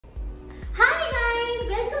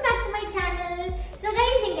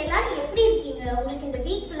எப்படி இருக்கீங்க? உங்களுக்கு இந்த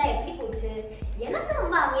வீக் ஃபுல்லா எப்படி போச்சு? எனக்கு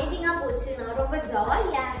ரொம்ப அமேசிங்கா போச்சு. நான் ரொம்ப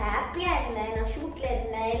ஜாலியா ஹாப்பியா இருந்தேன். நான் ஷூட்ல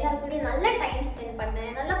இருந்தேன், எல்லாரும் கூட நல்ல டைம் ஸ்பெண்ட்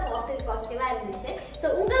பண்ணேன், நல்ல பாசிட்டிவா இருந்துச்சு. ஸோ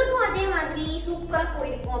உங்களுக்கும் அதே மாதிரி சூப்பரா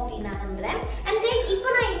போயிருக்கும் அப்படின்னு நான் நம்புறேன். அண்ட் இப்போ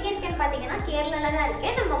நான் எங்க இருக்கேன்னு பாத்தீங்கன்னா கேரளால தான்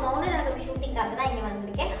இருக்கேன். நம்ம மௌனராகம் ஷூட்டிங்காக தான் இங்க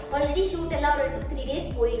வந்திருக்கேன். ஆல்ரெடி ஷூட் எல்லாம் ஒரு 2-3 days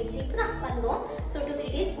போயிடுச்சு. இப்பதான் வந்தோம். ஸோ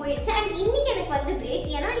 2-3 days போயிடுச்சு. அண்ட் இன்னைக்கு எனக்கு வந்து பிரேக்.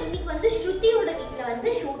 ஏன்னா இன்னைக்கு வந்து ஸ்ருதியோட வீட்டுல வந்து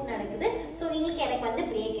ஷூட் நடக்குது. ஸோ இன்னைக்கு எனக்கு வந்து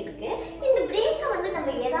பிரேக் இருக்கு. இந்த பிரேக்கை வந்து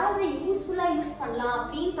நம்ம ஏதாவது யூஸ்ஃபுல்லா யூஸ் பண்ணலாம்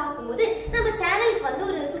அப்படின்னு பார்க்கும்போது நம்ம சேனலுக்கு வந்து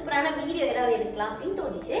ஒரு சூப்பரான வீடியோ ஏதாவது எடுக்கலாம் அப்படின்னு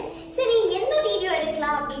தோணுச்சு. சரி, என்ன வீடியோ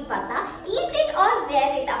எடுக்கலாம் அப்படின்னு பார்த்தா eat it or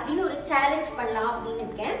where it அப்படின்னு ஒரு சேலஞ்ச் பண்ணலாம் அப்படின்னு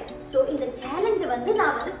இருக்கேன். ஸோ இந்த சேலஞ்சை வந்து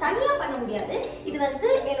நான் வந்து தனியா பண்ண முடியாது. இது வந்து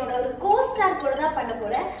என்னோட ஒரு கோஸ்டார் கூட தான் பண்ண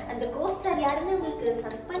போறேன். அந்த கோஸ்டார் யாருன்னு உங்களுக்கு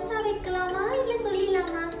சஸ்பென்ஸா வைக்கலாமா இல்ல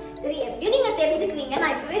சொல்லிடலாமா? சரி, எப்படியும் நீங்க தெரிஞ்சுக்குவீங்க.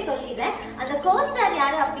 நான் இப்பவே சொல்லிடுறேன். அந்த கோஸ்டார்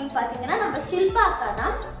யாரு அப்படின்னு பாத்தீங்கன்னா நம்ம ஷில்பா அக்கா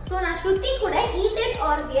தான். ஸோ நான் ஸ்ருதி கூட eat it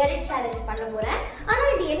or wear it challenge பண்ண போறேன். ஆனா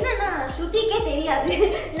இது என்னன்னா ஸ்ருதிக்கே தெரியாது.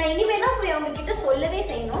 நான் இனிமே தான் போய் அவங்க கிட்ட சொல்லவே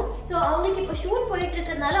செய்யணும். ஸோ அவங்களுக்கு இப்போ ஷூட் போயிட்டு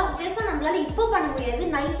இருக்கிறதுனால அவங்க பேச நம்மளால இப்போ பண்ண முடியாது,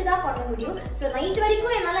 நைட்டு தான் பண்ண முடியும். ஸோ நைட்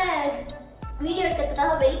வரைக்கும் என்னால வீடியோ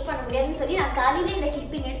எடுக்கிறதுக்காக வெயிட் பண்ண முடியாதுன்னு சொல்லி நான் காலையில இந்த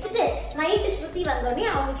கிளிப்பிங் எடுத்துட்டு நைட்டு ஸ்ருதி வந்தோடனே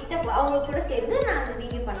அவங்க கூட சேர்ந்து நான் அந்த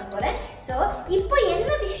வீடியோ பண்ண போறேன். ஸோ இப்போ என்ன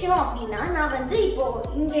விஷயம் அப்படின்னா நான் வந்து இப்போ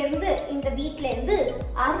இங்க இருந்து இந்த வீட்ல இருந்து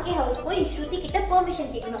ஆர்கே ஹவுஸ் போய் ஸ்ருதி கிட்ட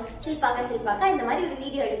பெர்மிஷன் கேட்கணும். ஷில்பாக்கா இந்த மாதிரி ஒரு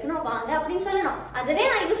வீடியோ எடுக்கணும் வாங்க அப்படின்னு சொல்லணும். அதுவே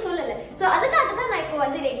நான் இன்னும் சொல்லல. ஸோ அதுக்காக தான் நான் இப்போ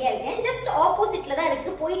வந்து ரெடியா இருக்கேன். ஜஸ்ட் ஆப்போசிட்ல தான்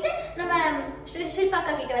இருக்கு. போயிட்டு நம்ம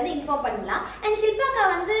ஷில்பாக்கா கிட்ட வந்து இன்ஃபார்ம் பண்ணலாம். அண்ட் ஷில்பாக்கா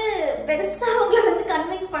வந்து பெருசா அவங்களை வந்து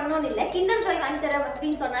கன்வின்ஸ் பண்ணணும்னு இல்லை, கிண்டர் வாங்கி தரேன்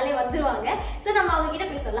அப்படின்னு சொன்னாலே வந்துருவாங்க. சோ நம்ம அவங்க கிட்ட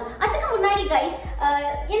போய் சொல்லலாம். அதுக்கு முன்னாடி கைஸ்,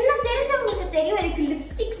 என்ன தெரிஞ்சவங்களுக்கு தெரியும் எனக்கு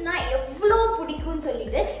லிப்ஸ்டிக்ஸ்னா எவ்வளவு பிடிக்கும்னு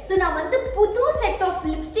சொல்லிட்டு. சோ நான் வந்து புது செட் ஆஃப்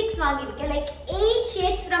லிப்ஸ்டிக்ஸ் வாங்கியிருக்கேன். Like 8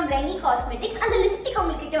 shades from Raveena Cosmetics. அந்த லிப்ஸ்டிக்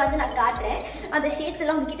உங்ககிட்ட வந்து நான் காட்டுறேன். அந்த ஷேட்ஸ்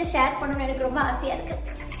எல்லாம் உங்ககிட்ட ஷேர் பண்ணணும்னு எனக்கு ரொம்ப ஆசையா இருக்கு.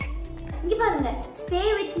 இங்க பாருங்க, stay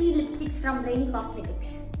with me lipsticks from Raveena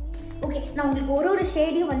Cosmetics. Okay, நான் உங்களுக்கு ஒரு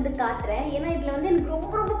ஷேடையும் வந்து காட்டுறேன். ஏன்னா இதுல வந்து எனக்கு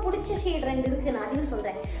ரொம்ப ரொம்ப பிடிச்ச ஷேட் 2 இருக்கு. நான் அதையும்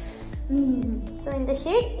சொல்றேன். So in the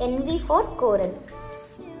shade NV4 Coral,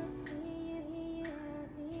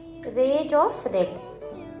 Rage of Red,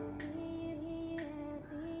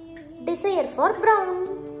 Desire for Brown,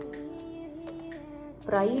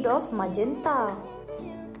 Pride of Magenta,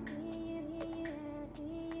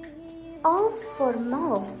 or for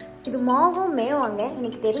Mauve. இது மாவும் மேவாங்க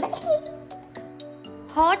எனக்கு தெரியல.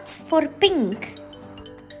 Hearts for Pink,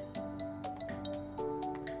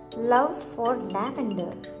 Love for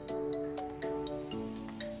Lavender,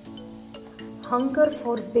 Hunger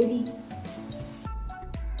for Berry,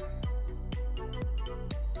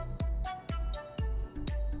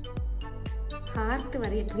 Heart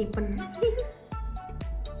வரைய ட்ரை பண்ணேன்.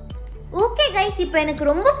 ஓகே கைஸ், இப்போ எனக்கு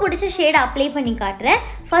ரொம்ப பிடிச்ச ஷேடை அப்ளை பண்ணி காட்டுறேன்.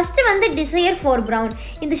 ஃபஸ்ட்டு வந்து டிசையர் ஃபார் ப்ரௌன்.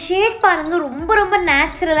 இந்த ஷேட் பாருங்கள், ரொம்ப ரொம்ப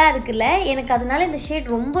நேச்சுரலாக இருக்குல்ல. எனக்கு அதனால இந்த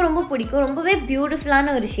ஷேட் ரொம்ப ரொம்ப பிடிக்கும். ரொம்பவே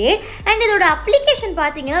பியூட்டிஃபுல்லான ஒரு ஷேட். அண்ட் இதோட அப்ளிகேஷன்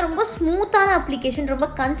பார்த்தீங்கன்னா ரொம்ப ஸ்மூத்தான அப்ளிகேஷன், ரொம்ப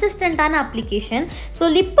கன்சிஸ்டண்ட்டான அப்ளிகேஷன். ஸோ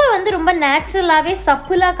லிப்பை வந்து ரொம்ப நேச்சுரலாகவே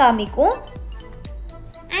சப்புலாக காமிக்கும்.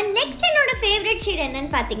 அண்ட் நெக்ஸ்ட் என்னோட ஃபேவரட் ஷேட்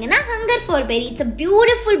என்னன்னு பார்த்தீங்கன்னா hunger for peri. It's a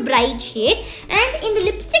beautiful bright shade. And இந்த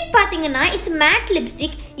லிப்ஸ்டிக் பார்த்தீங்கன்னா it's made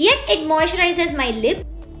lipstick, yet it moisturizes my lip.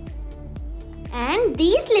 And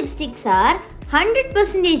these lipsticks are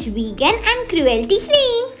 100% vegan and cruelty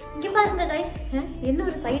free. இங்க பாருங்க கைஸ், என்ன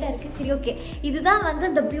ஒரு சைடா இருக்கு. சரி, ஓகே, இதுதான் வந்து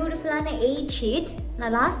the பியூட்டிஃபுல்லான 8 shades.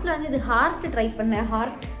 நான் லாஸ்ட்ல வந்து இது ஹார்ட் ட்ரை பண்ணேன்.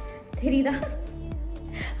 ஹார்ட் தெரியுதா?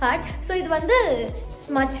 ஹார்ட். ஸோ இது வந்து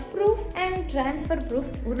smudge proof and transfer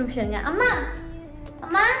proof. ஒரு நிமிஷங்க. அம்மா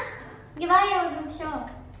அம்மா இங்க வாயா ஒரு நிமிஷம்.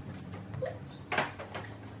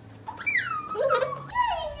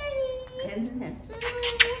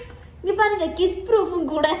 இங்க பாருங்க, கிஸ் ப்ரூஃபும்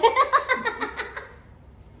கூட.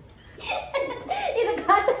 இதை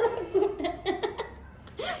காட்டுறேன் கூட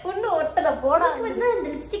ஒன்னும் ஒட்டல போட. வந்து இந்த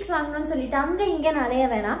லிப்ஸ்டிக்ஸ் வாங்கணும்னு சொல்லிட்டு அங்க இங்க நிறைய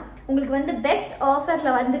வேணாம். உங்களுக்கு வந்து பெஸ்ட் ஆஃபர்ல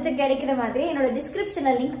வந்துட்டு கிடைக்கிற மாதிரி என்னோட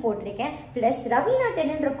டிஸ்கிரிப்ஷன்ல லிங்க் போட்டிருக்கேன். Plus Raveena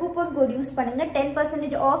 10 coupon code use பண்ணுங்க.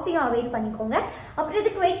 10% ஆஃபையும் அவைல் பண்ணிக்கோங்க. அப்புறம்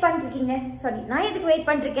எதுக்கு வெயிட் பண்ணிருக்கீங்க? சாரி, நான் எதுக்கு வெயிட்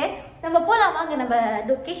பண்ணிருக்கேன்? நம்ம போலாம் வாங்க. நம்ம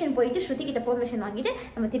லொகேஷன் போயிட்டு ஸ்ருதி கிட்ட பெர்மிஷன் வாங்கிட்டு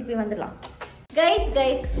நம்ம திருப்பி வந்துடலாம். கைஸ்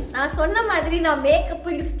நான் சொன்ன மாதிரி நான் மேக்கப்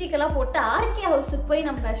லிப்ஸ்டிக் எல்லாம் போட்டு ஆர்கே ஹவுஸுக்கு போய்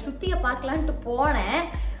நம்ம ஸ்ருதியை பார்க்கலான்ட்டு போனேன்.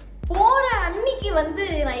 போற அன்னைக்கு வந்து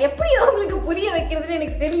நான் எப்படி உங்களுக்கு புரிய வைக்கிறதுன்னு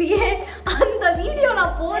எனக்கு தெரியலையே. அந்த வீடியோ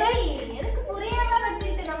நான் போறேன்.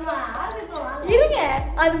 இருங்க,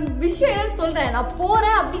 அது விஷயம் என்னன்னு சொல்றேன். நான்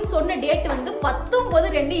போறேன் அப்படின்னு சொன்ன டேட் வந்து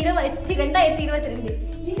 19/2/2022.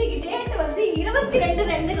 இன்னைக்கு டேட் வந்து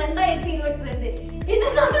 22/2/2022. என்ன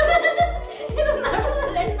நடுவுல 2 நாள்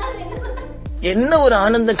என்ன ஒரு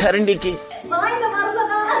ஆனந்த கரண்டிக்கு. வாயில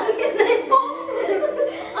வரலதா அதுக்கு என்ன இப்போ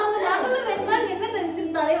அந்த நடுவுல 2 நாள் என்ன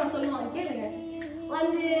நினைச்சிருந்தாலே அவன் சொல்லுவான் கேளுங்க.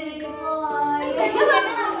 வந்து இப்போ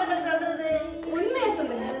என்ன சொல்றது உண்மையை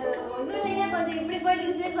சொல்லுங்க. ஒண்ணும் இல்லைங்க, கொஞ்சம் இப்படி போயிட்டு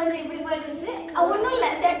இருந்துச்சு, கொஞ்சம் இப்படி போயிட்டு இருந்துச்சு. ஒண்ணும் இல்ல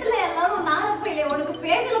செட்டில் எல்லாரும் நாகப்பையில உனக்கு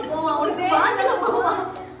பேடில போவான், உனக்கு வாங்கல போவான்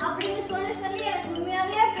அப்படின்னு சொல்லி சொல்லி எனக்கு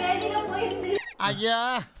உண்மையாவே பேடில போயிடுச்சு. ஐயா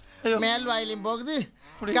மேல் வாயிலும் போகுது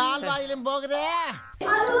கால் வாயிலும் போகுதே.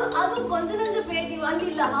 அதுவும் கொஞ்ச நஞ்ச பேட்டி வாங்கி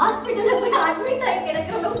இல்ல ஹாஸ்பிட்டல்ல போய் அட்மிட் ஆகி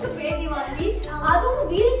கிடக்கிற அளவுக்கு பேட்டி வாங்கி அதுவும்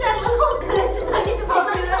வீல் சேர்ல உட்கார வச்சு தள்ளிட்டு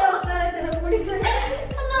போவாங்க.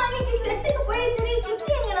 நான் அன்னைக்கு செட்டுக்கு போய் சரி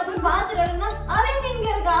ஸ்ருதி எங்க நான் போய் பாத்துறேன்னா அவன் எங்க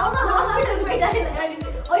இருக்கா அவன் ஹாஸ்பிட்டல் போயிட்டாங்க.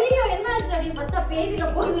 ஐயோ என்ன ஆச்சு அப்படின்னு பார்த்தா பேதியில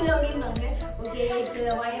போகுது அப்படின்னாங்க. ஓகே இட்ஸ்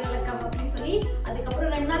வயரலக்கம் அப்படின்னு சொல்லி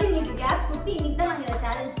அதுக்கப்புறம் 2 நாள் இன்னைக்கு கேப் கொடுத்து இன்னைக்கு தான் நாங்க இதை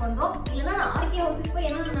சேலஞ்ச் பண்றோம். இல்லைன்னா நான் ஆர்கே ஹவுஸுக்கு போய்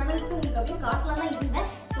என்ன நடந்துச்சு உங்களுக்கு அப்படின்னு காட்டலாம் தான் இருந்தேன்.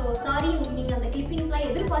 ஸோ சாரி நீங்க அந்த கிளிப்பிங்ஸ்லாம்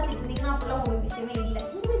எதிர்பார்த்துட்டு இருந்தீங்கன்னா அப்பெல்லாம் உங்களுக்கு விஷயமே இல்லை.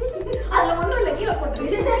 அதுல ஒண்ணும் இல்லை கீழே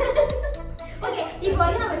போட்டுருக்கு. ஓகே இப்போ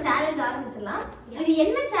வந்து நம்ம சேலஞ்ச் ஆரம்பிச்சிடலாம். இது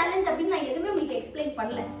என்ன சேலஞ்ச் அப்படின்னு நான் எதுவுமே உங்களுக்கு எக்ஸ்பிளைன்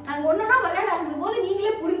பண்ணல. நாங்க ஒன்னொன்னா விளையாட ஆரம்பிக்கும் போது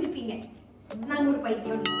நீங்களே புரிஞ்சுப்பீங்க நாங்க ஒரு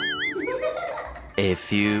பைத்தியம். A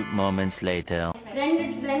few moments later.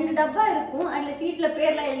 ரெண்டு டப்பா இருக்கும். அதுல சீட்ல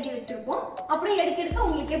பேர்லாம் எழுதி வச்சிருப்போம். அப்படியே எடுக்க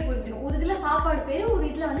உங்களுக்கே புரிஞ்சிடும். ஒரு இதுல சாப்பாடு பேரு, ஒரு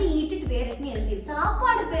இதுல வந்து ஈட்டிட்டு வேறன்னு எழுதி.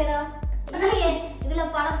 சாப்பாடு பேரா? இல்லையே, இதுல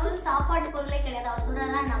பல பொருள் சாப்பாட்டு பொருளே கிடையாது. அவர்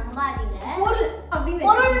சொல்றதெல்லாம் நம்பாதீங்க. பொருள் அப்படின்னு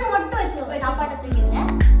பொருள்னு மட்டும் வச்சுக்கோங்க. சாப்பாட்டை தூக்கிடுங்க.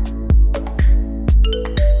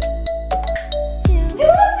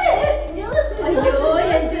 ஐயோ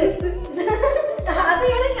என் ஜூஸ் அது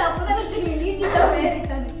எனக்கு அப்பதான் தெரியும். ஈட்டிட்டா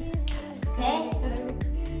வேறட்டானு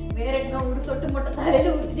வேறட்டா ஒரு சொட்டு மட்டும்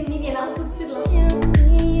தலையில ஊத்திட்டு மீதி எல்லாம் குடிச்சிடலாம்.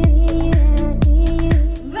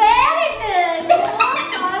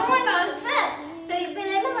 சரி இப்ப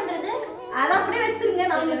இது என்ன பண்றது? அதை அப்படியே வச்சிருங்க,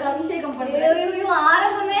 நான் உங்களுக்கு அபிஷேகம் பண்ணுறேன்.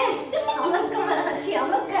 ஆரம்பமே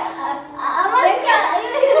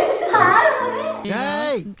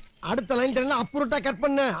அடுத்த லைன் அப்புறட்டா கட்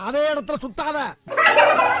பண்ண அதே இடத்துல சுத்தாத.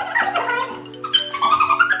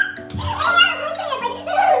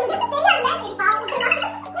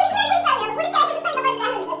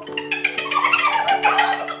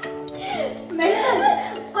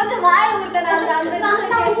 கொஞ்சம் வாயில ஊத்துறேன்.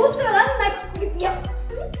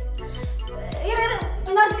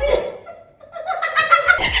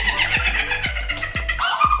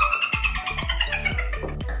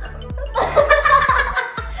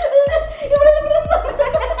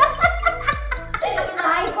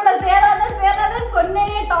 நாய் கூட சேராத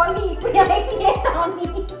சொன்னேனே டாமி, இப்படி ஆயிட்டே டாமி.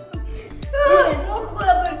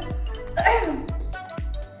 மூக்குக்குள்ள போய்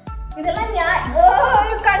இதெல்லாம்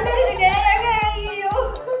கண்டறிங்க. ஐயோ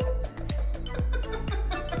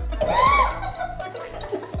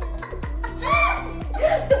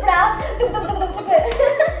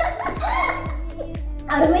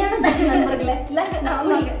அருமையான பேச்சு நண்பர்களே. இல்ல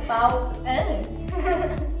நாம பாவம்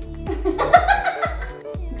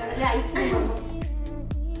ஐஸ்கிரீம்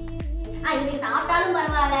இதை சாப்பிட்டாலும்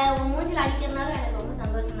பரவாயில்ல, உன் மூஞ்சில அடிக்கிறதுனால எனக்கு ரொம்ப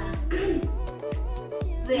சந்தோஷமா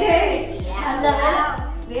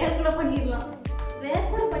வேற கூட பண்ணிடலாம்.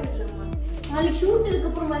 நாளைக்கு ஷூட் இருக்கு.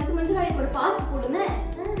 அப்புறம் மஞ்சள் நாளைக்கு ஒரு பாத்து போடுங்க.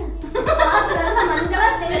 மஞ்சளா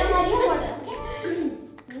தெரியற மாதிரியே போடுறேன்.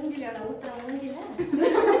 மூஞ்சில ஊத்துற மூஞ்சில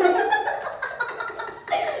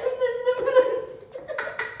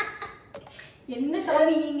என்ன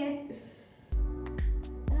டாமி நீங்க?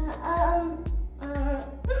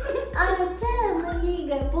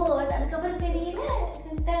 மல்லிகை போ அதுக்கப்புறம் தெரியல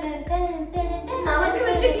நமக்கு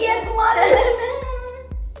வச்சுட்டியா குமார்?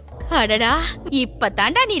 அடடா இப்ப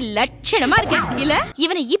தாண்டா நீ லட்சணமா இருக்க. இல்ல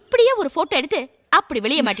இவனை இப்படியே ஒரு போட்டோ எடுத்து அப்படி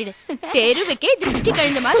வெளியே மாட்டிடு. தெருவுக்கே திருஷ்டி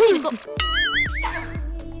கழிந்த மாதிரி இருக்கும்.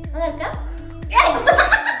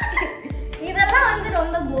 இதெல்லாம் வந்து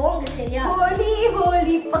ரொம்ப போங்க. சரியா? ஹோலி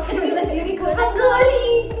ஹோலி பக்கத்துல ஹோலி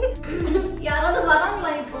யாராவது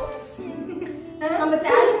வராங்களா இப்போ? நம்ம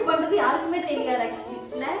சேலஞ்ச் பண்றது யாருக்குமே தெரியாது ஆக்சுவலி.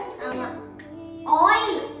 இல்ல ஆமா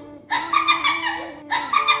ஆயில்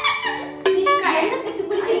என்ன பிச்சு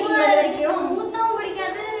பிடிச்சிருக்கீங்க இது வரைக்கும்? ஊத்தவும்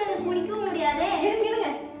பிடிக்காது, குடிக்கவும் முடியாது. இருங்க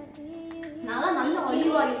நான் நல்ல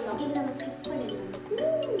ஆலிவ் ஆயில் தான். இதை நம்ம ஸ்கிப் பண்ணிடலாம்.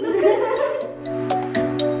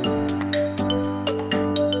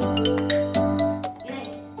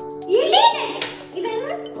 இது என்ன?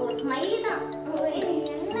 ஓ ஸ்மைலி தான்.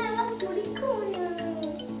 என்னெல்லாம் பிடிக்கும்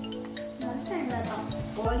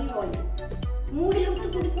ஆலிவ் ஆயில் மூடில விட்டு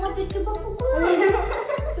குடிக்குமா? சுச்சு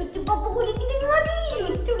பப்பு குடிக்குது மாதிரி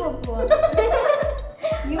சுச்சு பப்பு.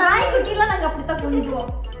 நாய்க்குட்டிலாம் நாங்க அப்படித்தான் கொஞ்சுவோம்.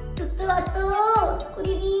 துத்து வாத்து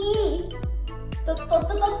குருவி தொத்து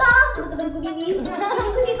தொத்தா குடுக்குது குருவி.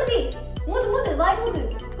 குதி குதி மூது மூது வாய் மூது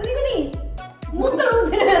குதி குதி மூக்கல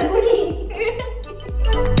ஊத்துற குடி.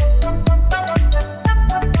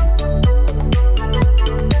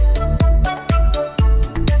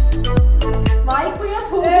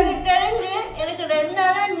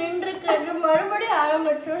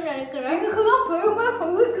 பெற்றோன்னு நினைக்கிறேன். இதுக்குதான் பெருமை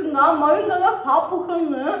சொல்லிக்குங்க. மருந்தெல்லாம்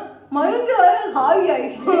சாப்பிடுங்க. மருந்து வேற காலி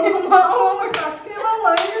ஆயிடுச்சு. சத்தியமா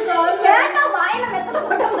மருந்து காலி. கேட்டா வாயில வெத்தலை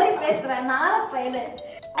போட்ட மாதிரி பேசுறேன். நாள பையல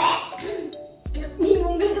நீ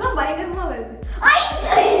உங்களுக்கு தான் பயங்கரமா வருது.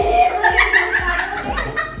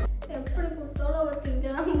 எப்படி கொடுத்தாலும் அவ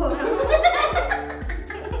திங்கதான் போறான்.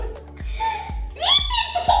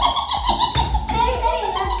 சரி சரி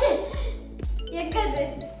நக்கு. எக்கது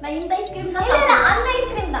நான் இந்த ஐஸ்கிரீம் தான். இல்ல அந்த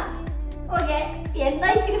ஐஸ்கிரீம் தான். ஓகே எந்த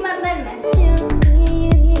ஐஸ்கிரீமா இருந்தா என்ன?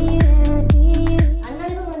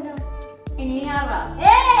 அண்ணனுக்கு கொஞ்சம் நீ யாரா?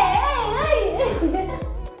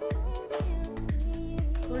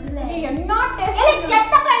 குடுல. நீ என்ன டேஸ்ட்? ஏய்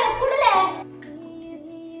செத்த பையல குடுல.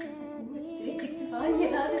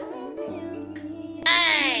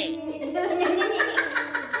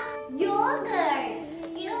 யோகர்ட்.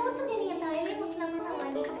 இது ஊத்துங்க நீங்க தலையில ஊத்துனா கூட நான்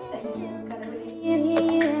வாங்கிக்கிறேன்.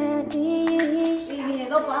 நீ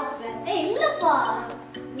ஏதோ பாத்துட்டேன். ஏய் இல்லப்பா.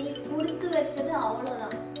 நீ குடுத்து வச்சது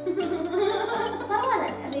அவ்வளவுதான். பரவாயில்ல.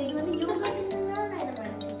 அது இது வந்து யோகர்ட்னா நான் இத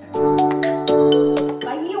பண்ணிட்டேன்.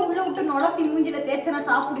 கையை உள்ள விட்டு நொடப்பி மூஞ்சில தேய்ச்சனா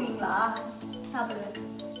சாப்பிடுவீங்களா? சாப்பிடுவேன்.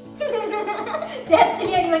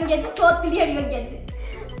 சேத்திலி அடி வாங்கியாச்சு, சோத்திலி அடி வாங்கியாச்சு.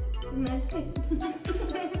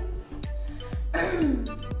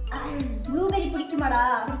 ப்ளூபெரி பிடிக்குமாடா?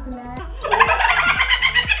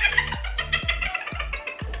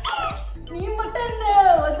 நீ மட்டும் என்ன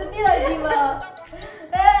வசதிடா ஜீவா.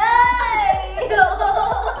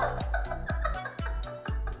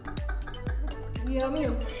 நீ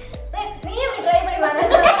எப்படி ட்ரை பண்ணி பாரு.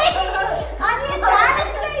 அது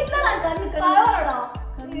சேலஞ்ச்ல இல்ல நான் கண்ணு பரவாயில்லடா.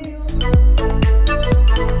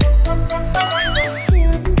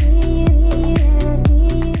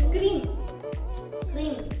 Cream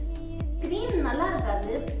cream. கிரீம் நல்லா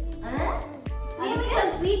இருக்காது.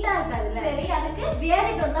 கெமிக்கல் ஸ்வீட்டா இருக்காதுல்ல. சரி அதுக்கு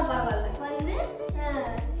வேரிட் வந்தா பரவாயில்ல. வந்து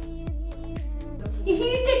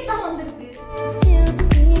ஹீட்டட் தான் வந்திருக்கு.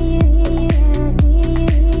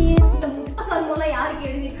 இந்த முட்டை மூலம் யாருக்கு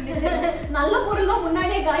எழுதிருக்கு? நல்ல பொருள்லாம்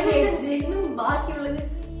முன்னாடியே காலி ஆயிடுச்சு. இன்னும் பாக்கி உள்ளது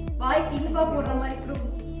வாய்க்கு இனிப்பா போடுற மாதிரி கூட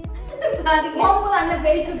சாரி போகும்போது அண்ணன்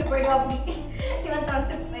பெருக்கிட்டு போயிடும். அப்படி இவன்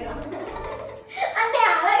தொடச்சிட்டு போயிடும். அண்ணே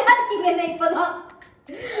அழகா இருக்கீங்க என்ன இப்பதான்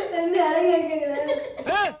என்ன அழகா இருக்கீங்க.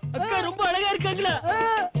 அக்கா ரொம்ப அழகா இருக்காங்களா?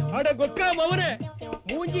 அட கொக்கா மவனே,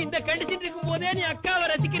 மூஞ்சி இந்த கண்டிச்சிட்டு இருக்கும் போதே நீ அக்காவை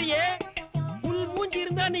ரசிக்கிறியே. புல் மூஞ்சி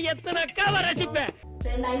இருந்தா நீ எத்தனை அக்காவை ரசிப்ப?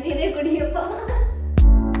 சரி நான் இதே குடியப்பா.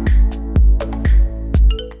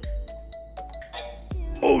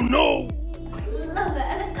 Oh no. இல்ல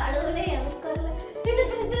வேலை கடவுளே எனக்கு வரல. தின்னு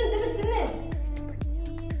தின்னு தின்னு தின்னு தின்னு.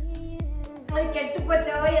 அது கெட்டு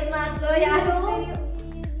போச்சோ என்னாச்சோ யாரோ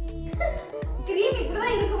கிரீம்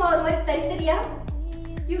இப்படிதான் இருக்குமா ஒரு மாதிரி தரித்தரியா?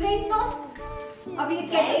 யூ கைஸ் நோ அப்படியே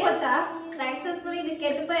கெட்டு போச்சா? சக்சஸ்ஃபுல்லி இது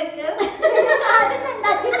கெட்டு போயிருக்கு.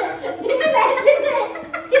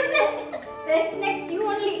 Next you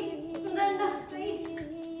only. இந்தா போய்.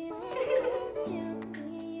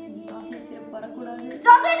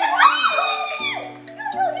 சாக்லேட்.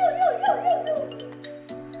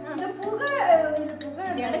 இந்த புகை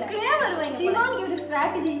எனக்குனே வருவாங்க. சிவாங்க ஒரு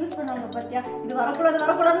ஸ்ட்ராட்டஜி யூஸ் பண்ணுவாங்க பாத்தியா? இது வரக்கூடாது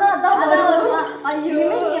வரக்கூடாதுன்னா அதான் வரும். ஐயோ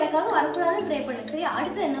நீ எனக்காக வரக்கூடாதுன்னு ட்ரை பண்ணு. சரி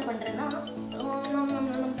அடுத்து என்ன பண்றேன்னா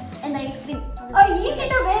இந்த ஐஸ்கிரீம்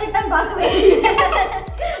ஈட்டிட்டா வேறிட்டான்னு பார்க்கவே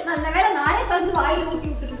நல்ல வேலை நானே கலந்து வாயில ஊத்தி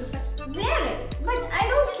விட்டுட்டு இருப்பேன். வேறு பட் ஐ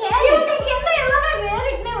டோன்ட் கேர். இவங்களுக்கு என்ன எல்லாமே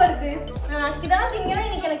வேறிட்டே வருது. இதான் திங்கணும்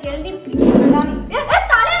இன்னைக்கு எனக்கு எழுதிருக்கு.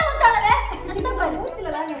 தலையில ஊத்தாதல. இந்த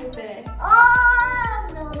மூச்சில தான் ஊத்து.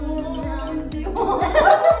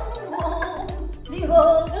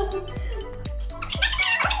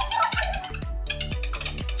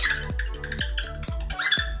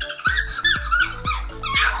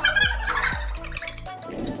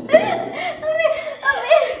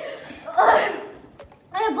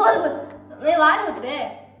 வாய் ஊத்து.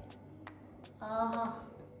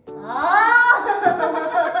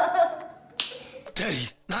 சரி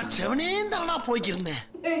நான் செவனேந்தானா போய்க்கிருந்தேன்.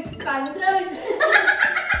 கண்ட்ரோல்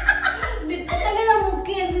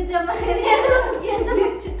முக்கிய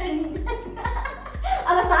தண்ணி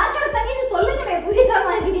அத சாக்கடை தண்ணின்னு சொல்லுங்க புரியுற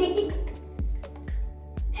மாதிரி.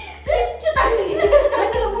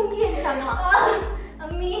 தண்ணில முங்கி வச்சாங்களா?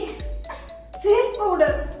 அம்மி ஃபேஸ்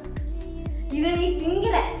பவுடர் இத நீ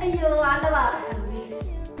திங்கற. ஐயோ ஆண்டவா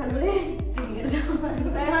கடவுளே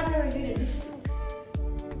வேணாம்னு விட்டுடு.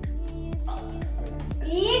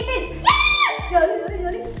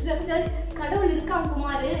 கடவுள் இருக்கான்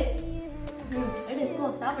குமாரு. எடு போ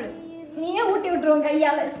சாப்பிடு. நீயே ஊட்டி விட்டுருவோம்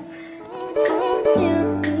கையால.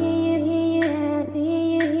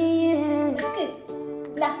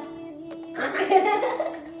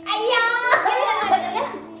 ஐயா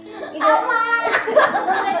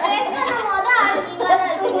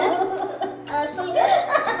சொல்லுங்க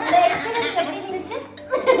இந்த எக்ஸ்பீரியன்ஸ் எப்படி இருந்துச்சு?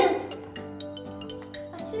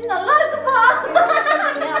 ஆக்சுவலி நல்லா இருக்குப்பா.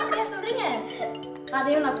 அப்படியே சொல்றீங்க?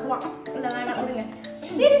 அதையும் நக்குவான். இல்ல வேணாம் விடுங்க.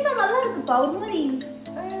 சீரியஸா நல்லா இருக்குப்பா. ஒரு மாதிரி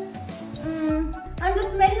அந்த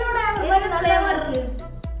ஸ்மெல்லோட ஒரு ஃப்ளேவர் இருக்கு.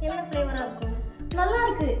 என்ன ஃப்ளேவரா இருக்கும்? நல்லா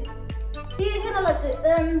இருக்கு. சீரியஸா நல்லா இருக்கு.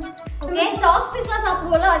 ஓகே சாக் பீஸ்லாம்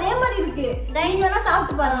சாப்பிடுவோம்ல அதே மாதிரி இருக்கு. நீங்க வேணா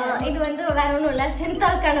சாப்பிட்டு பாருங்க. இது வந்து வேற ஒண்ணும் இல்ல,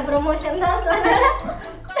 சிந்தால்கான ப்ரமோஷன் தான் சொல்றேன்.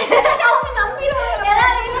 அவங்க நம்பிடுவாங்க.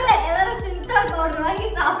 எல்லாரும் சிந்தால் பவுடர் வாங்கி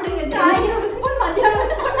சாப்பிடுங்க. காலையில ஒரு ஸ்பூன், மத்தியானம்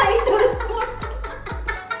ஒரு ஸ்பூன், நைட் ஒரு ஸ்பூன்.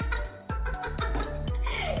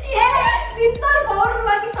 சிந்தால் பவுடர்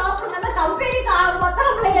வாங்கி சாப்பிடுங்க. கம்பெனிக்கு ஆள் பார்த்தா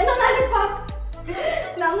நம்மள என்ன நினைப்பாங்க?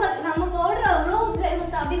 நம்ம பவுடர் அவ்வளோ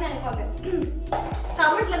ஃபேமஸ் அப்படின்னு நினைப்பாங்க.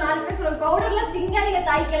 கமெண்ட்ல 4 பேர் சொல்லுங்க பவுடர்ல திங்காதீங்க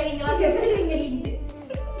தாய் கிழவிங்களா செத்துடுவீங்க நீங்க.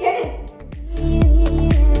 எடு.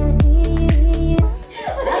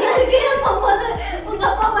 உங்க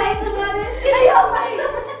அப்பா பயந்துறாரு. ஐயோ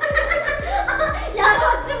யாரோ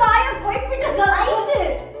வச்சு வாய போய்பிட்டாங்க. Ice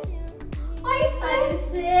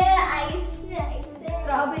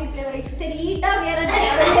strawberry flavour ice. சரி ஈட்டா வேற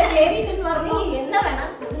டேரிட்டன் வரணும். என்ன வேணா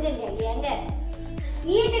கொடுங்க ஏங்க.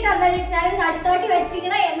 ஈட்டுட்டா மாதிரி சேலஞ்ச் அடுத்த வாட்டி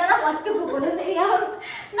வச்சீங்கன்னா என்னதான் ஃபர்ஸ்ட் கூப்பிடணும் சரியா?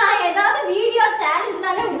 நான் ஏதாவது வீடியோ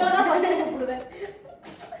சேலஞ்ச்னாலே உங்களை தான் ஃபர்ஸ்ட் கூப்பிடுவேன்.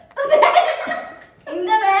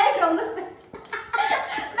 இந்த வேற ரொம்ப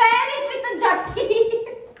வேரிட் வித் ஜட்டி.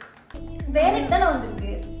 வேரிட் தானே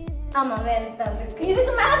வந்திருக்கு. ஆமா வேற தான் இருக்கு.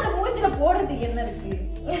 இதுக்கு மேல அந்த மூஞ்சில போடுறதுக்கு என்ன இருக்கு?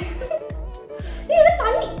 இது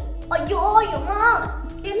தண்ணி. ஐயோ அம்மா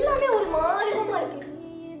எல்லாமே ஒரு மாதிரிமா இருக்கு.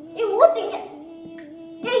 ஊத்திங்க.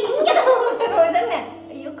 இங்க தான் ஊத்தணும் இதங்க.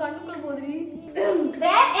 ஐயோ கண்ணுக்குள்ள போகுது.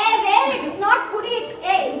 Varied not put it.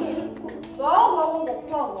 ஓ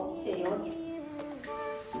சரி ஓகே.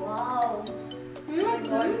 வாவ்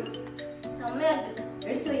செம்மையா இருக்கு.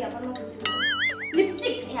 எடுத்து வை அப்புறமா குடிச்சுக்கோ.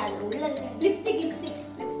 லிப்ஸ்டிக். அது உள்ள இருக்கு. லிப்ஸ்டிக்.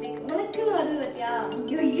 உனக்குன்னு வருது பத்தியா?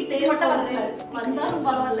 ஐயோ ஈட்டே மட்டும் வருது. வந்தாலும்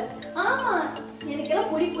பரவாயில்ல. ஆமா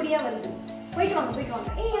எனக்கெல்லாம் பொடி பொடியா வருது. போயிட்டு வாங்க.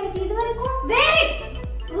 எனக்கு இது வரைக்கும் வேரிட்.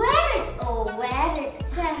 ஓ வேரிட்.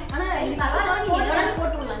 ச்சே ஆனா பரவாயில்ல நீ எதனா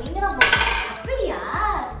போட்டுறலாம். நீங்க தான் போடுங்க. அப்படியா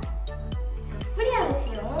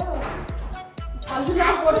விஷயம்?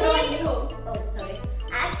 அதெல்லாம் போடுறீங்களோ? ஓ சாரி.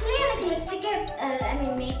 ஆக்சுவலி எனக்கு லிப்ஸ்டிக்கே ஐ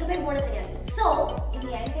மீன் மேக்கப்பே போட தெரியாது. சோ இது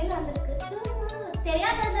என் கையில வந்திருக்கு. சோ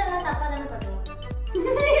தெரியாததெல்லாம் தப்பா தானே பண்ணுவோம்.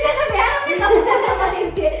 இதெல்லாம் வேணும்னே தப்பு பண்ற மாதிரி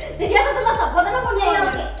இருக்கு. தெரியாததெல்லாம் தப்பா தானே பண்ணுவோம்.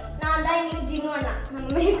 ஓகே நான் தான் இன்னைக்கு ஜின்னு அண்ணா. நம்ம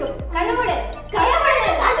மேக்கப் கண்ணு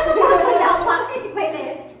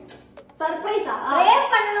சர்ப்ரைஸா ப்ரே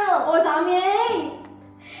பண்ணனும். ஓ சாமியே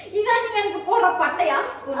இதான் நீங்க எனக்கு போடுற பட்டையா?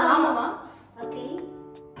 ஆமாமா. ஓகே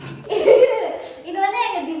இது வந்து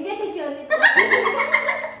எங்க திவ்யா சேச்சி வந்து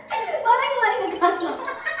வரங்க காட்டலாம்.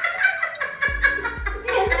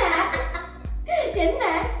 என்ன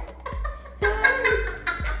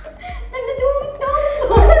அங்க தூம்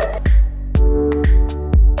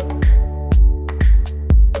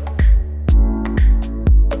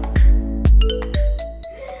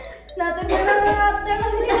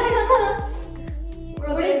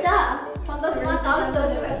புரியுதா? சந்தோஷமா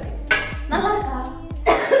நல்லா இருக்கா?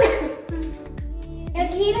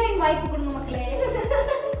 எனக்கு ஹீரோயின் வாய்ப்பு கொடுங்க மக்களே.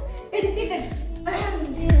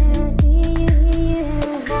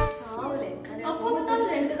 அப்போ மொத்தம்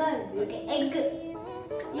 2 தான் இருக்கு. Okay egg.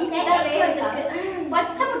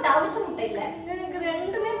 பச்சை முட்டை அவிச்ச முட்டை இல்ல. எனக்கு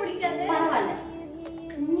ரெண்டுமே பிடிக்காது. பரவாயில்ல.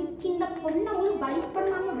 இன்னைக்கு இந்த பொண்ணை ஒரு வழி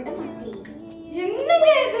பண்ணாம விட மாட்டேன். என்னங்க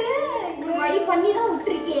இது? ஒரு வழி பண்ணி தான்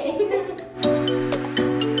விட்டுருக்கே.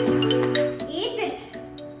 Eat it.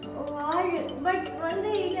 வாழ். பட் வந்து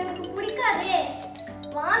இது எனக்கு பிடிக்காதே.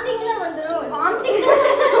 வாந்திங்களா வந்துரும். வாந்திங்களா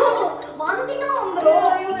வந்துரும்.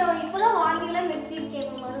 ஐயோ நான் இப்பதான் வாந்திங்களா நிறுத்திருக்கேன்.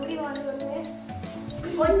 மறுபடியும் வாந்தி வருவேன்.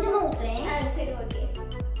 கொஞ்சமா ஊத்துறேன். சரி ஓகே.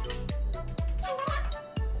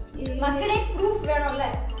 மக்களே ப்ரூஃப் வேணும்ல.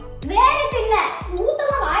 வேறட் இல்ல.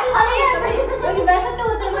 ஊத்தலாம் வாயில. அதே அப்படி விஷத்தை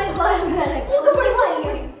ஊத்துற மாதிரி போறாங்க. ஊத்த முடியுமா?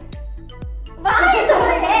 வாயில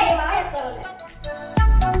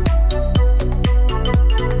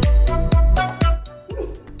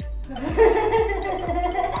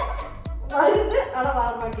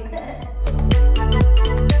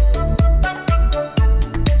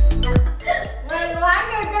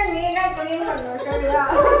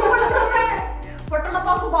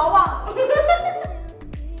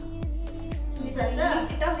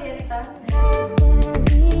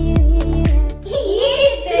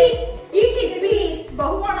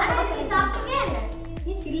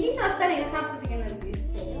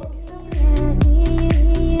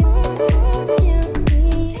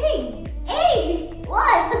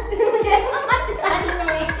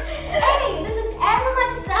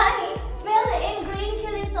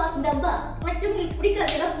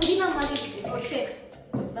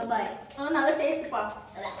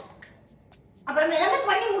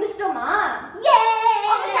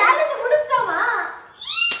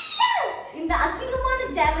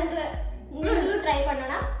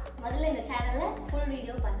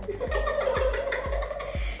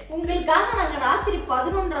உங்களுக்காக நாங்க ராத்திரி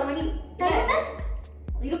 11:30 மணி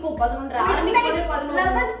இருக்கும் 11:30 ஆரம்பிக்கும்போது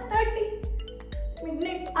 11:30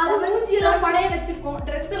 அது மூஞ்சி எல்லாம் படைய வச்சிருக்கோம்,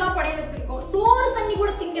 ட்ரெஸ் எல்லாம் படைய வச்சிருக்கோம், சோறு தண்ணி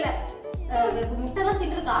கூட திங்கல. முட்டை எல்லாம்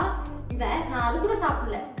தின்னுருக்கா இவ, நான் அது கூட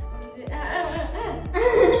சாப்பிடல.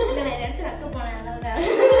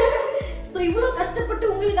 இவ்வளவு கஷ்டப்பட்டு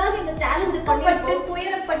உங்களுக்காக இந்த சேலஞ்சு பண்ணப்பட்டு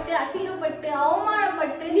துயரப்பட்டு அசிங்கப்பட்டு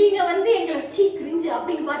அவமானப்பட்டு நீங்க வந்து எங்களை சீ கிரிஞ்சு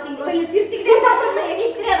அப்படின்னு பாத்தீங்களோ இல்ல சிரிச்சுக்கிட்டே பார்த்தோம்னா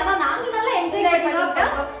எங்களுக்கு தெரியாது. ஆனா நாங்க நல்லா என்ஜாய்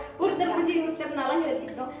பண்ணிட்டோம். ஒருத்தர் முடிஞ்சு ஒருத்தர் நலங்க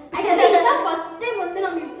வச்சுக்கிட்டோம். ஆக்சுவலி இதுதான் ஃபர்ஸ்ட் டைம் வந்து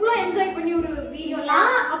நம்ம இவ்வளவு என்ஜாய் பண்ணி ஒரு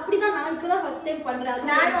வீடியோலாம் அப்படிதான் நான் இப்பதான் ஃபர்ஸ்ட் டைம் பண்றேன்.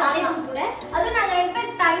 நான் தலைவன் கூட அதுவும் நாங்க 2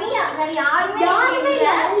 பேரும் தனியா வேற யாருமே இல்ல.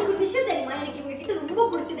 உங்களுக்கு ஒரு விஷயம் தெரியுமா, எனக்கு இவங்க கிட்ட ரொம்ப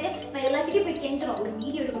பிடிச்சதே நான் எல்லார்கிட்டயும் போய் கெஞ்சணும் ஒரு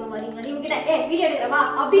வீடியோ எடுக்கணும் மாதிரி. முன்னாடி இவங்க கிட்ட வீடியோ எடுக்கிறவா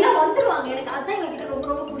அப்படின்னா வந்துருவாங்க. எனக்கு அதுதான் இவங்க கிட்ட ரொம்ப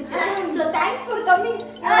ரொம்ப பிடிச்சது. So thanks for coming.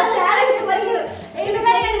 இந்த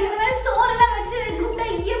மாதிரி சோறுலாம் வச்சு கூப்பிட்டா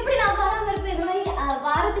எப்படி நான் வராம இருப்பேன். இந்த மாதிரி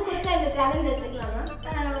வாரத்துக்கு ஒருக்கா இந்த சேலஞ்ச் வச்சுக்கலாமா?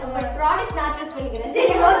 பட் ப்ராடக்ட்ஸ் நான் சூஸ் பண்ணிக்கிறேன்.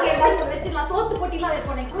 சரி ஓகே வச்சிடலாம். சோத்து போட்டிலாம்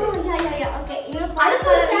வைப்போம் நெக்ஸ்ட். ஓகே இன்னும் அடுத்த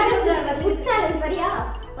சேலஞ்ச் ஃபுட் சேலஞ்ச் வரியா?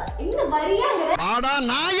 என்ன வரியாங்கற? ஆடா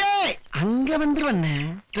நாயே அங்க வந்துருவண்ணே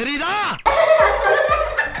தெரியுதா?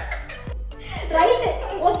 ரைட்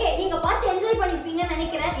ஓகே நீங்க பார்த்து என்ஜாய் பண்ணிருப்பீங்கன்னு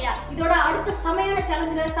நினைக்கிறேன். இதோட அடுத்த சமையான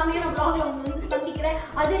சேலஞ்ச்ல சமையான vlogல வந்து சந்திக்கிறேன்.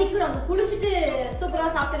 அது வரைக்கும் நாங்க குளிச்சிட்டு சூப்பரா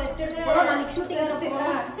சாப்பிட்டு ரெஸ்ட் எடுத்து போறோம். நாளைக்கு ஷூட்டிங்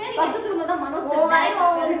போறோம். சரி பக்கத்துல உள்ள தான் மனோ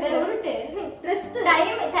உருட்டு ரெஸ்ட்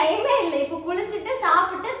டைமே இல்ல. இப்போ குளிச்சிட்டு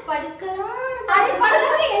சாப்பிட்டு படுக்கலாம். அது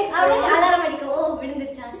படுக்கவே அலாரம் அடிக்க ஓ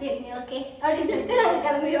விழுந்துருச்சா சரி ஓகே அப்படின்னு சொல்லிட்டு நாங்க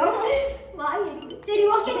கிளம்பிரோம். வாய் அடிக்குது. சரி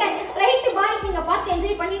ஓகேங்க ரைட் பாய். நீங்க பார்த்து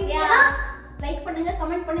என்ஜாய் பண்ணிருக்கீங்க. லைக் பண்ணுங்க,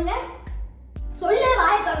 கமெண்ட் பண்ணுங்க, சொல்ல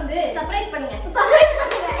வாயை திறந்து சர்ப்ரைஸ் பண்ணுங்க.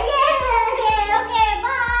 Okay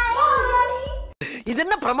bye. இது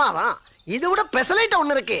என்ன பிரமாதம்? இதை விட பெசலைட்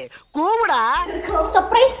ஒண்ணு இருக்கு, கூவுடா.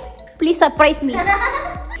 Surprise please surprise me.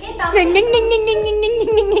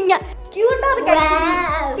 கியூட்டா இருக்கு.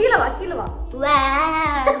 கீழ வா கீழ வா.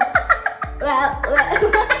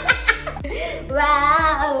 வா